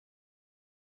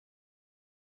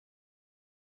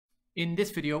In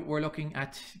this video, we're looking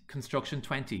at construction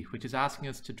 20, which is asking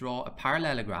us to draw a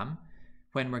parallelogram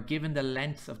when we're given the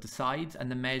lengths of the sides and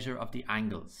the measure of the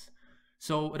angles.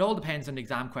 So it all depends on the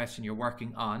exam question you're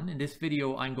working on. In this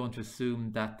video, I'm going to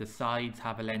assume that the sides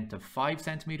have a length of 5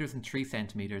 centimeters and 3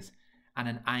 centimeters and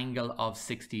an angle of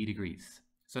 60 degrees.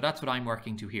 So that's what I'm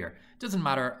working to here. It doesn't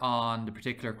matter on the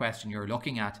particular question you're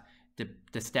looking at,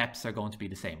 the steps are going to be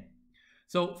the same.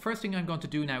 So first thing I'm going to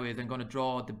do now is I'm going to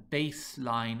draw the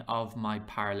baseline of my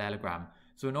parallelogram.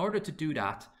 So in order to do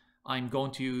that, I'm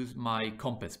going to use my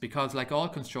compass because like all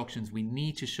constructions, we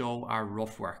need to show our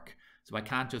rough work. So I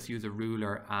can't just use a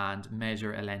ruler and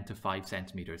measure a length of 5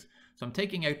 centimeters. So I'm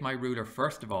taking out my ruler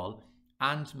first of all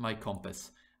and my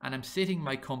compass, and I'm setting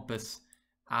my compass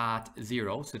at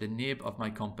 0. So the nib of my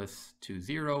compass to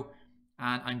 0,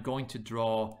 and I'm going to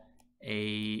draw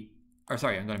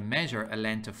I'm going to measure a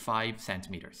length of 5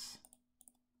 centimeters.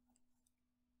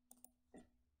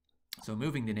 So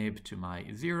moving the nib to my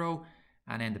 0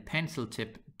 and then the pencil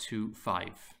tip to 5.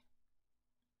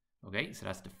 Okay, so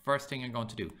that's the first thing I'm going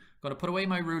to do. I'm going to put away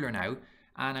my ruler now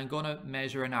and I'm going to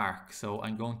measure an arc. So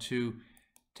I'm going to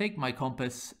take my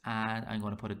compass and I'm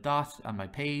going to put a dot on my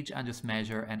page and just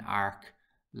measure an arc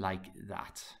like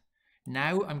that.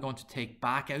 Now I'm going to take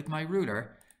back out my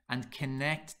ruler and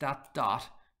connect that dot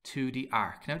to the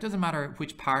arc. Now it doesn't matter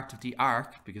which part of the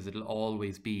arc because it'll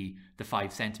always be the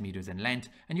 5 centimeters in length,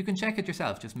 and you can check it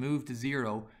yourself. Just move the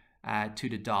 0 to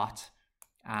the dot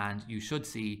and you should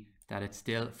see that it's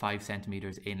still 5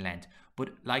 centimeters in length.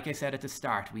 But like I said at the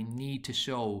start, we need to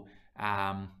show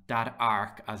that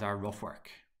arc as our rough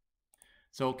work.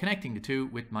 So connecting the two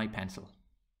with my pencil.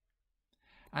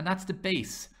 And that's the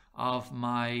base of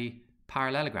my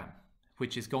parallelogram,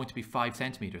 which is going to be 5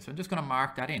 centimeters. So I'm just going to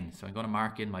mark that in. So I'm going to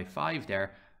mark in my 5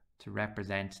 there to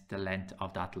represent the length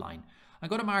of that line. I'm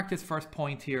going to mark this first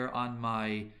point here on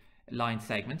my line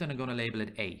segment and I'm going to label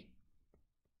it A.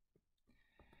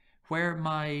 Where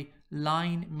my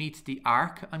line meets the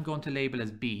arc, I'm going to label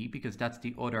as B because that's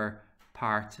the other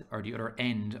part or the other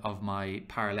end of my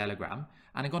parallelogram.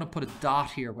 And I'm going to put a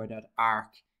dot here where that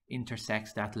arc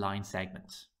intersects that line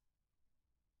segment.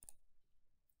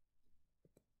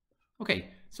 Okay,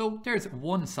 so there's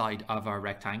one side of our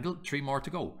rectangle, 3 more to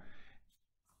go.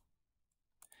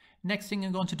 Next thing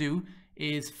I'm going to do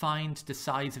is find the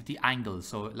size of the angles.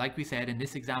 So like we said, in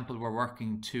this example, we're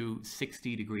working to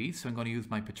 60 degrees. So I'm going to use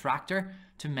my protractor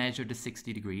to measure the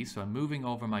 60 degrees. So I'm moving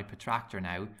over my protractor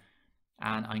now,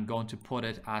 and I'm going to put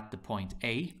it at the point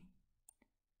A.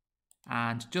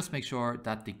 And just make sure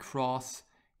that the cross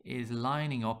is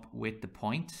lining up with the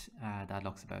point. That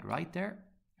looks about right there.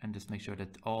 And just make sure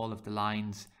that all of the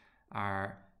lines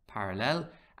are parallel.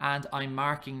 And I'm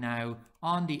marking now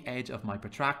on the edge of my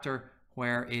protractor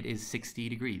where it is 60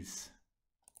 degrees.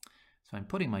 So I'm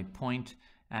putting my point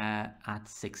at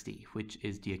 60, which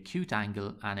is the acute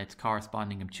angle, and its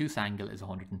corresponding obtuse angle is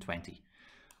 120.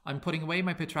 I'm putting away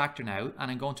my protractor now, and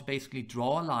I'm going to basically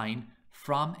draw a line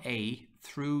from A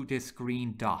through this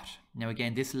green dot. Now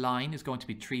again, this line is going to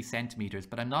be 3 centimeters,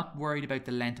 but I'm not worried about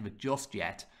the length of it just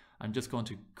yet. I'm just going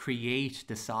to create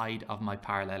the side of my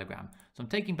parallelogram. So I'm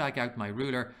taking back out my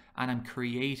ruler and I'm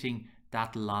creating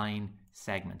that line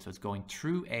segment. So it's going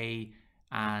through A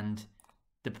and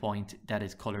the point that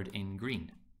is colored in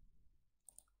green.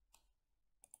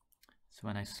 So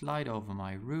when I slide over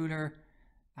my ruler,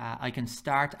 I can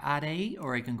start at A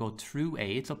or I can go through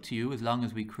A. It's up to you as long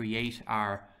as we create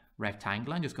our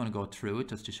rectangle. I'm just going to go through it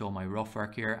just to show my rough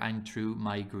work here and through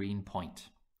my green point.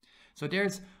 So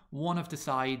there's one of the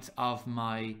sides of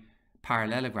my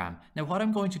parallelogram. Now what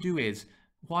I'm going to do is,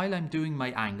 while I'm doing my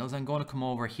angles, I'm going to come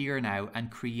over here now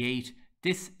and create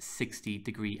this 60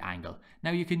 degree angle.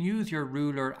 Now you can use your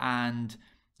ruler and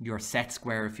your set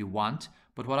square if you want,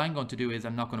 but what I'm going to do is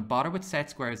I'm not going to bother with set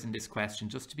squares in this question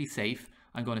just to be safe.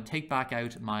 I'm going to take back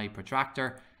out my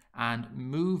protractor and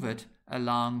move it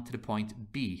along to the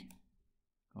point B.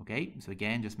 Okay, so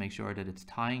again, just make sure that it's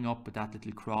tying up with that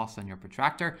little cross on your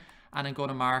protractor, and I'm going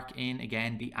to mark in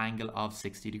again the angle of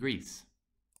 60 degrees.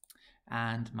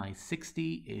 And my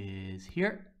 60 is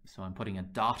here, so I'm putting a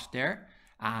dot there,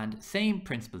 and same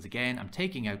principles again. I'm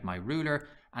taking out my ruler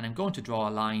and I'm going to draw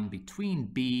a line between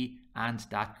B and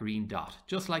that green dot,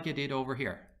 just like I did over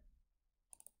here.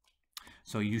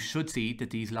 So you should see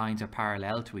that these lines are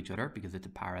parallel to each other because it's a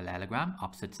parallelogram,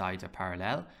 opposite sides are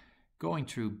parallel. Going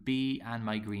through B and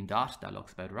my green dot, that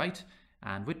looks about right.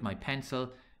 And with my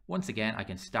pencil, once again, I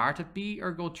can start at B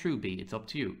or go through B, it's up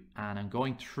to you. And I'm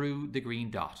going through the green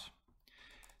dot.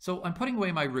 So I'm putting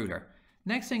away my ruler.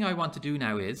 Next thing I want to do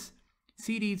now is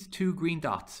See these two green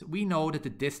dots? We know that the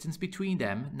distance between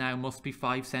them now must be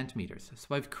 5 centimeters.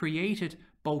 So I've created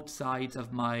both sides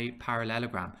of my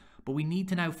parallelogram, but we need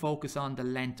to now focus on the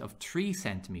length of 3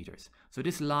 centimeters. So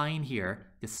this line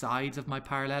here, the sides of my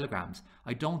parallelograms,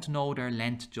 I don't know their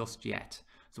length just yet.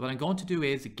 So what I'm going to do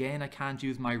is, again, I can't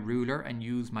use my ruler and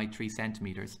use my 3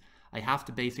 centimeters. I have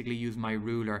to basically use my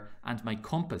ruler and my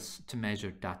compass to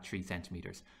measure that 3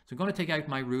 centimeters. So I'm going to take out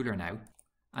my ruler now,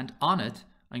 and on it,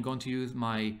 I'm going to use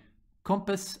my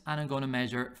compass and I'm going to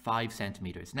measure 5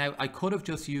 centimeters. Now, I could have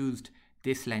just used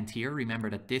this length here. Remember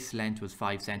that this length was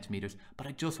 5 centimeters, but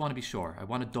I just want to be sure. I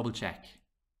want to double check.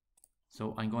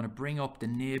 So I'm going to bring up the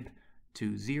nib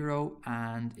to 0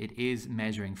 and it is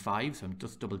measuring 5. So I'm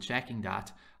just double checking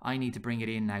that. I need to bring it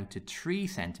in now to 3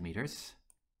 centimeters.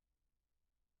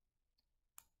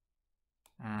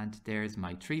 And there's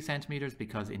my 3 centimeters,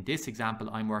 because in this example,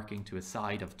 I'm working to a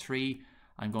side of 3.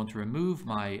 I'm going to remove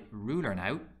my ruler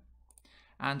now,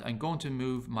 and I'm going to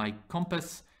move my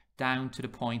compass down to the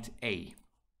point A.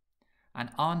 And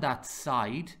on that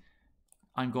side,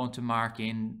 I'm going to mark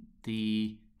in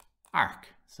the arc.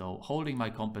 So holding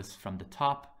my compass from the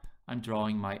top, I'm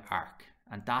drawing my arc.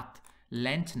 And that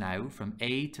length now from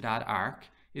A to that arc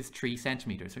is 3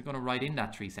 centimeters. So I'm going to write in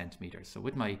that 3 centimeters. So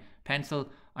with my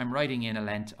pencil, I'm writing in a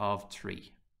length of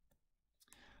 3.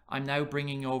 I'm now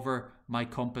bringing over my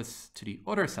compass to the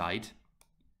other side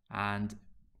and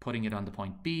putting it on the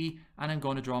point B, and I'm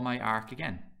going to draw my arc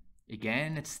again.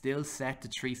 Again, it's still set to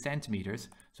 3 centimeters,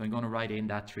 so I'm going to write in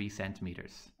that 3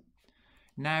 centimeters.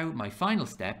 Now, my final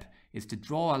step is to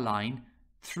draw a line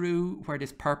through where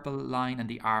this purple line and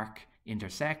the arc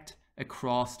intersect,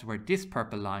 across to where this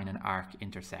purple line and arc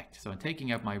intersect. So I'm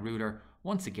taking out my ruler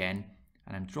once again,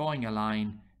 and I'm drawing a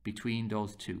line between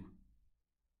those two.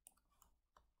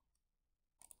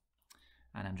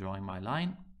 And I'm drawing my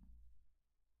line,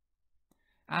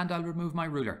 and I'll remove my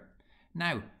ruler.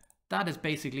 Now, that is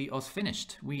basically us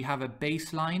finished. We have a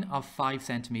baseline of 5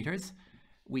 centimeters.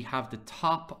 We have the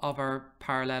top of our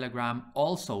parallelogram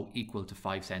also equal to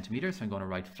 5 centimeters. So I'm going to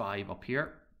write 5 up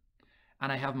here. And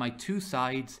I have my 2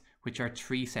 sides, which are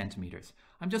 3 centimeters.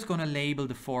 I'm just going to label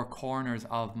the 4 corners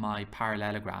of my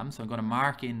parallelogram. So I'm going to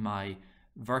mark in my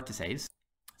vertices.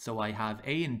 So I have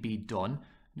A and B done.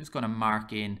 I'm just going to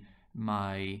mark in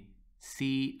my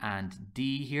C and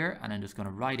D here, and I'm just going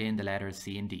to write in the letters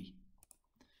C and D.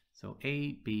 So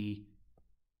A, B,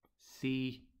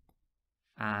 C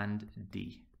and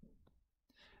D.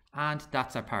 And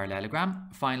that's our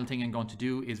parallelogram. Final thing I'm going to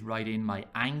do is write in my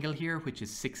angle here, which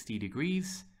is 60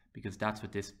 degrees, because that's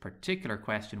what this particular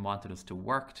question wanted us to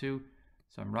work to.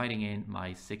 So I'm writing in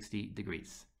my 60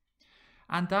 degrees.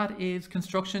 And that is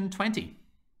construction 20.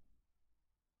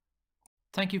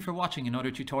 Thank you for watching another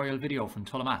tutorial video from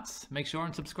Tulla Maths. Make sure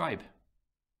and subscribe.